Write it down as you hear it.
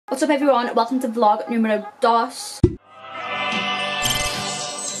What's up everyone, welcome to vlog numero dos.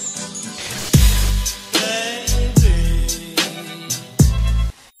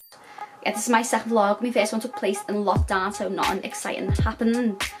 Yeah, this is my second vlog. My first one took place in lockdown, so nothing exciting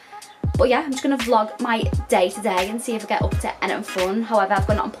happened. But yeah, I'm just gonna vlog my day today and see if I get up to anything fun. However, I've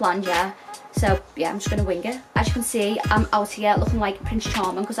got nothing planned yet. So yeah, I'm just gonna wing it. As you can see, I'm out here looking like Prince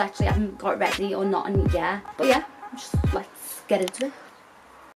Charming because actually I haven't got ready or nothing yet. But yeah, just let's get into it.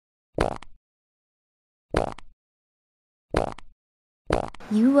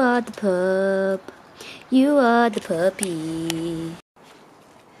 You are the pup. You are the puppy.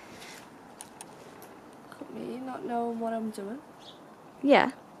 Got me not knowing what I'm doing.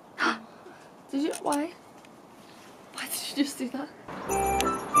 Yeah. Did you? Why? Why did you just do that?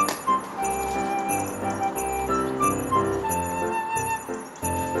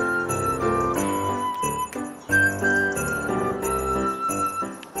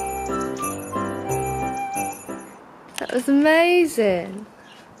 That was amazing.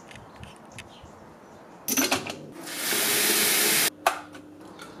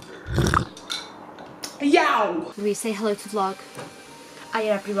 Yow! We say hello to vlog. Hi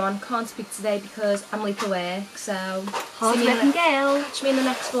everyone, can't speak today because I'm late for work, so Hard working girl. catch me in the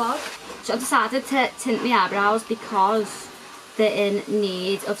next vlog. So I decided to tint my eyebrows because they're in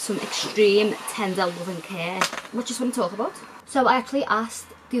need of some extreme tender loving care, which is what I'm talking about. So I actually asked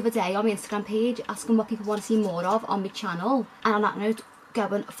the other day on my Instagram page, asking what people want to see more of on my channel, and on that note, go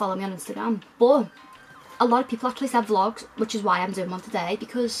and follow me on Instagram. But a lot of people actually said vlogs, which is why I'm doing one today,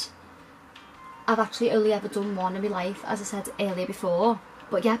 because I've actually only ever done one in my life, as I said earlier before.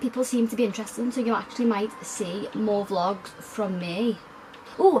 But yeah, people seem to be interested, so you actually might see more vlogs from me.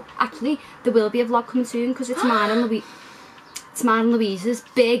 Oh, actually, there will be a vlog coming soon because it's mine and Louise's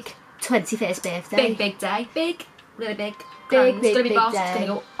big 21st birthday. Big day. Big, really big. Big, It's big, gonna be big boss, day. it's gonna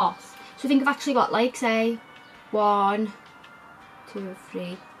go off. So I think I've actually got like, say, 1, 2,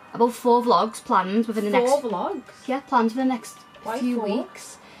 3, about 4 vlogs planned within the next... 4 vlogs? Yeah, planned for the next Why few 4?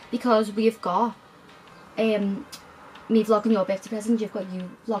 weeks. Because we've got me vlogging your birthday present, you've got you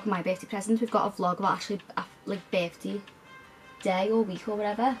vlogging my birthday present. We've got a vlog about actually like birthday day or week or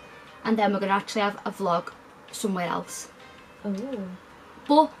whatever. And then we're going to actually have a vlog somewhere else. Oh.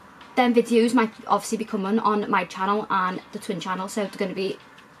 But then videos might obviously be coming on my channel and the twin channel, so they're going to be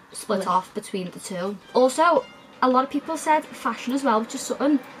split off between the two. Also, a lot of people said fashion as well, which is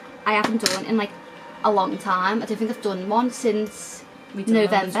something I haven't done in like a long time. I don't think I've done one since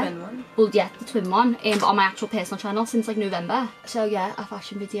November. The twin one. Well, yeah, the twin one, but on my actual personal channel since like November. So yeah, a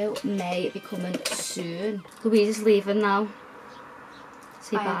fashion video may be coming soon. Louise is leaving now.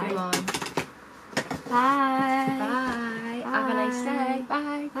 Say bye. Bye everyone. Bye. Bye. Have a nice day.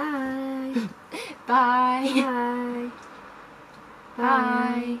 Bye. Bye. Bye. Bye.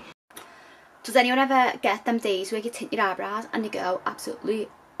 Bye. Does anyone ever get them days where you tint your eyebrows and you go absolutely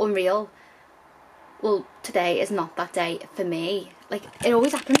unreal? Well, today is not that day for me. Like, it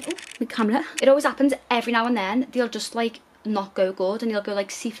always happens, oh, with camera. It always happens every now and then. They'll just like not go good and you'll go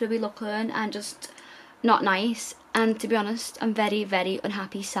like see-through looking and just not nice. And to be honest, I'm very, very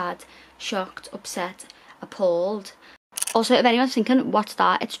unhappy, sad, shocked, upset, appalled. Also, if anyone's thinking, what's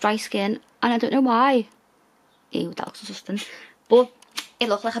that? It's dry skin, and I don't know why. Ew, that looks disgusting. But it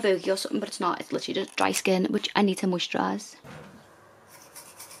looked like a bogey or something, but it's not. It's literally just dry skin, which I need to moisturise.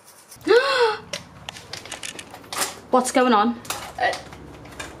 What's going on?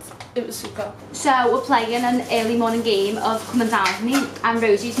 It was super. So we're playing an early morning game of Come and Dine With Me, and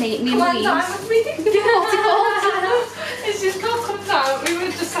Rosie's me and Louise. Come and dine with me. It's just called Come and Dine. We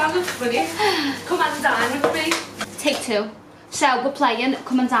were just sounding funny. Come and dine with me. Take 2. So we're playing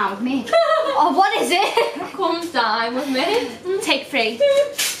Come and Dine With Me. Oh, what is it? Come dine with me. Take 3.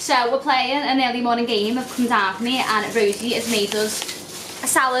 So we're playing an early morning game of Come Dine With Me, and Rosie has made us a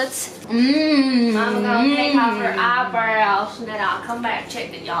salad. I'm gonna take off her eyebrows and then I'll come back and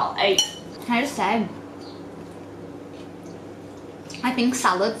check that y'all ate. Can I just say, I think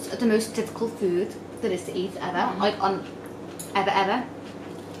salads are the most difficult food there is to eat ever. Like ever.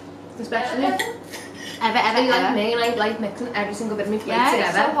 Especially Ever. like me, like mixing every single bit of my plate Yeah,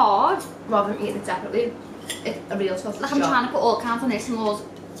 together. it's so hard. Rather than eating it separately. It's a real tough Like job. I'm trying to put all counts on this and Lord,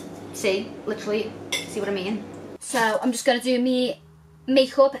 literally, see what I mean? So I'm just gonna do me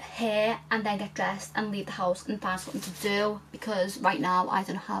makeup, hair, and then get dressed and leave the house and find something to do, because right now I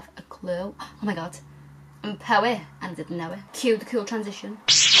don't have a clue. Oh my god, I'm a poet and I didn't know it. Cue the cool transition.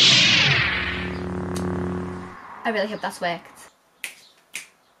 I really hope that's worked.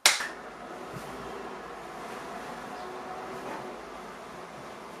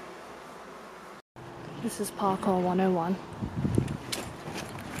 This is Parkour 101.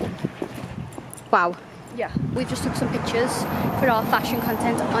 Wow. Yeah. We've just took some pictures for our fashion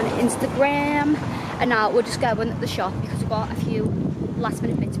content on Instagram, and now we're just going to the shop because we've got a few last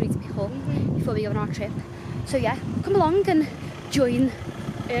minute bits we need to pick up before we go on our trip. So yeah, come along and join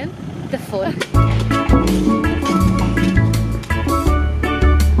in the fun.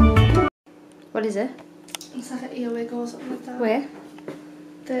 What is it? It's like an earwig or something like that. Where?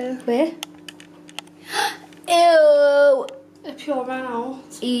 There. Where? Ew! A pure ran out.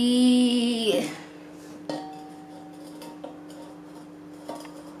 Eee.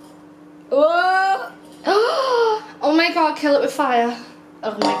 Oh! Oh my god, kill it with fire.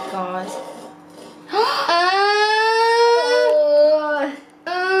 Oh my god.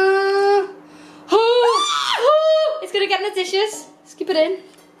 It's gonna get in the dishes. Just keep it in.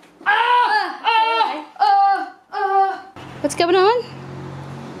 What's going on?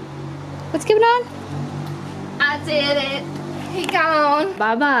 What's going on? I did it. He gone.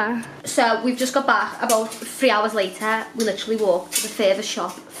 Bye bye. So we've just got back about 3 hours later. We literally walked to the furthest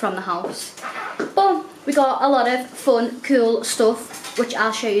shop from the house. But we got a lot of fun, cool stuff, which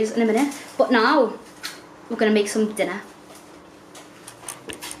I'll show you in a minute. But now we're gonna make some dinner.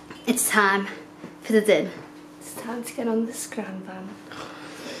 It's time for the din. It's time to get on the scram van.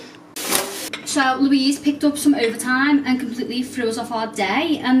 So Louise picked up some overtime and completely threw us off our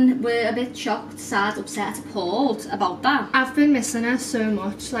day, and we're a bit shocked, sad, upset, appalled about that. I've been missing her so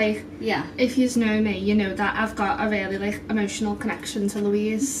much. Like, Yeah. if you know me, you know that I've got a really like emotional connection to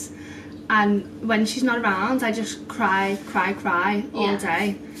Louise, and when she's not around, I just cry all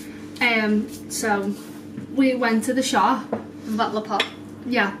day. So we went to the shop. Bottle of pop.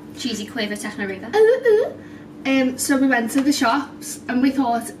 Yeah. Cheesy Quaver Techno Raver. So we went to the shops and we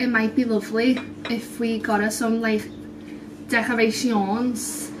thought it might be lovely if we got her some like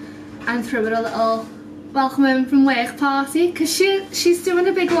decorations and threw her a little welcome home from work party, because she's doing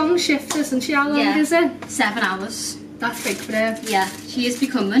a big long shift, isn't she? How long is it? 7 hours. That's big for her. Yeah, she is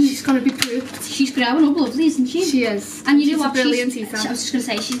becoming. She's gonna be pooped. She's growing up lovely, isn't she? She is. And you know she's what? A brilliant teacher. I was just gonna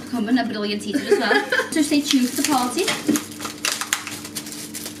say she's becoming a brilliant teacher as well. So stay tuned for the party.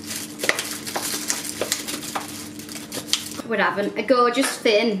 We're having a gorgeous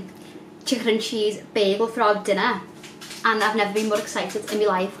thin chicken and cheese bagel for our dinner, and I've never been more excited in my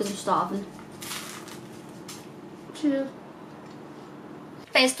life because I'm starving. Cheers.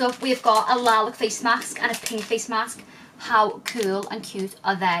 First up, we've got a lilac face mask and a pink face mask. How cool and cute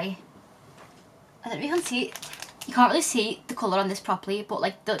are they? I don't know if you can see, you can't really see the colour on this properly, but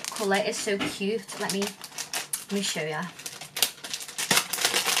like the colour is so cute. Let me show you.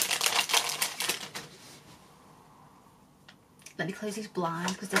 Let me close these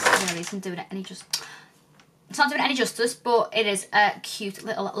blinds because this really isn't doing it any it's not doing it any justice, but it is a cute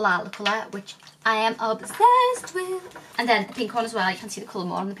little lilac colour, which I am obsessed with. And then the pink one as well, you can see the colour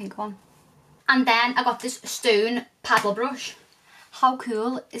more on the pink one. And then I got this stone paddle brush. How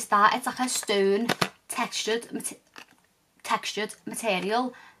cool is that? It's like a stone textured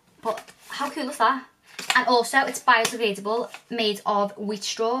material, but how cool is that? And also it's biodegradable, made of wheat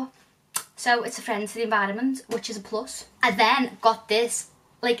straw. So it's a friend to the environment, which is a plus. I then got this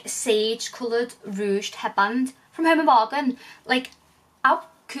like sage coloured rouged headband from Home and Bargain. Like, how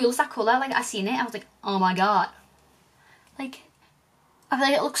cool is that colour? Like, I seen it, I was like, oh my god. Like, I feel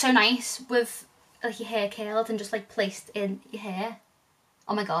like it looks so nice with like your hair curled and just like placed in your hair.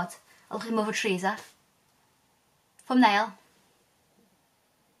 Oh my god, I look like Mother Teresa. Thumbnail.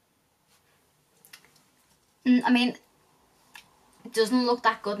 I mean, it doesn't look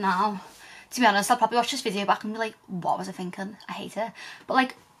that good now. To be honest, I'll probably watch this video back and be like, what was I thinking? I hate it. But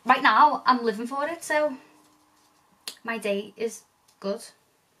like, right now, I'm living for it, so my day is good.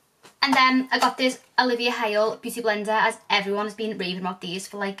 And then I got this Olivia Hale Beauty Blender, as everyone has been raving about these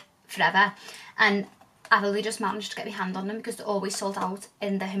for like forever. And I've only just managed to get my hand on them because they're always sold out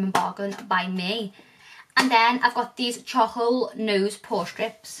in the Home and Bargain by me. And then I've got these charcoal nose pore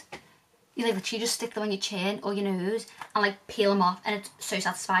strips. You like literally just stick them on your chin or your nose and like peel them off, and it's so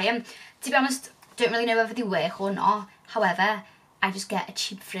satisfying. To be honest, don't really know whether they work or not. However, I just get a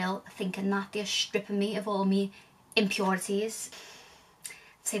cheap thrill thinking that they're stripping me of all my impurities.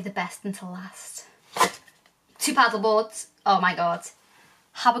 Save the best until last. 2 paddle boards. Oh my god.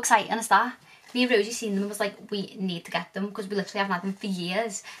 How exciting is that? Me and Rosie seen them and was like, we need to get them because we literally haven't had them for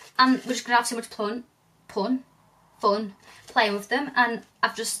years. And we're just going to have so much fun playing with them, and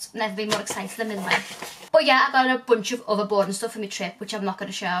I've just never been more excited in my life. But yeah, I got a bunch of other boring stuff for my trip, which I'm not going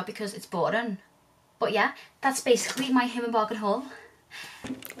to show because it's boring. But yeah, that's basically my Home and Bargain haul.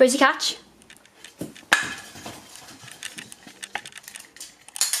 Rosie catch.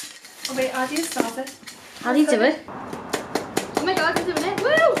 Oh wait, how do you start it? How do you do it? Oh my god, I'm doing it.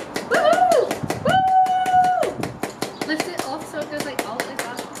 Woo! Woo! Woo! Lift it up so it goes like out like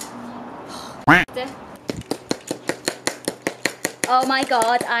that. Oh my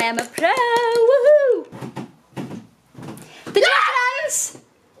god, I am a pro! Woohoo! The difference!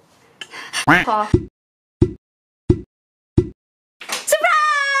 Oh.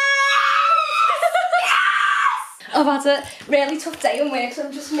 I've had a really tough day in work, so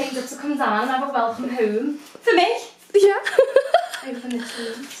I've just made up to come down and have a welcome home. For me? Yeah. Open the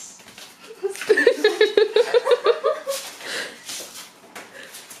tools.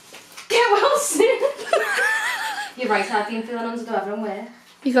 Get well soon. You're right, I've been feeling under the weather in work.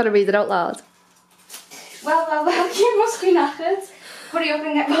 You gotta read it out loud. Well, you must be knackered. Hurry up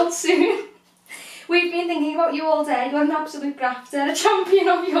and get well soon. We've been thinking about you all day. You're an absolute grafter, a champion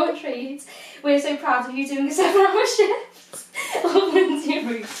of your trade. We're so proud of you doing a 7-hour shift. Love, Lyndsey and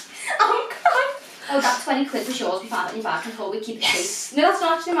Rosie. I'm crying. Oh, that 20 quid was yours. We found it in your bag and thought we'd keep it safe. No, that's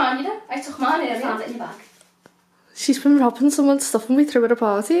not actually mine, you know. I took mine earlier. I found it in your bag. She's been robbing someone's stuff and we threw at a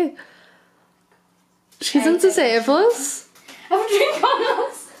party. She doesn't deserve us. Have a drink on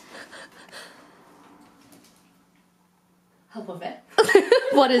us. I love it.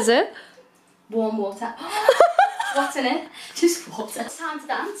 What is it? Warm water. What's in it? Just water. It's time to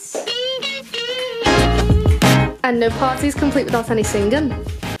dance. And no party's complete without any singing.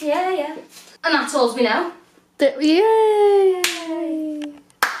 Yeah. And that's all we know. Yay!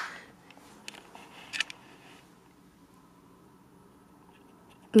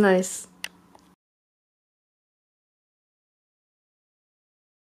 Nice.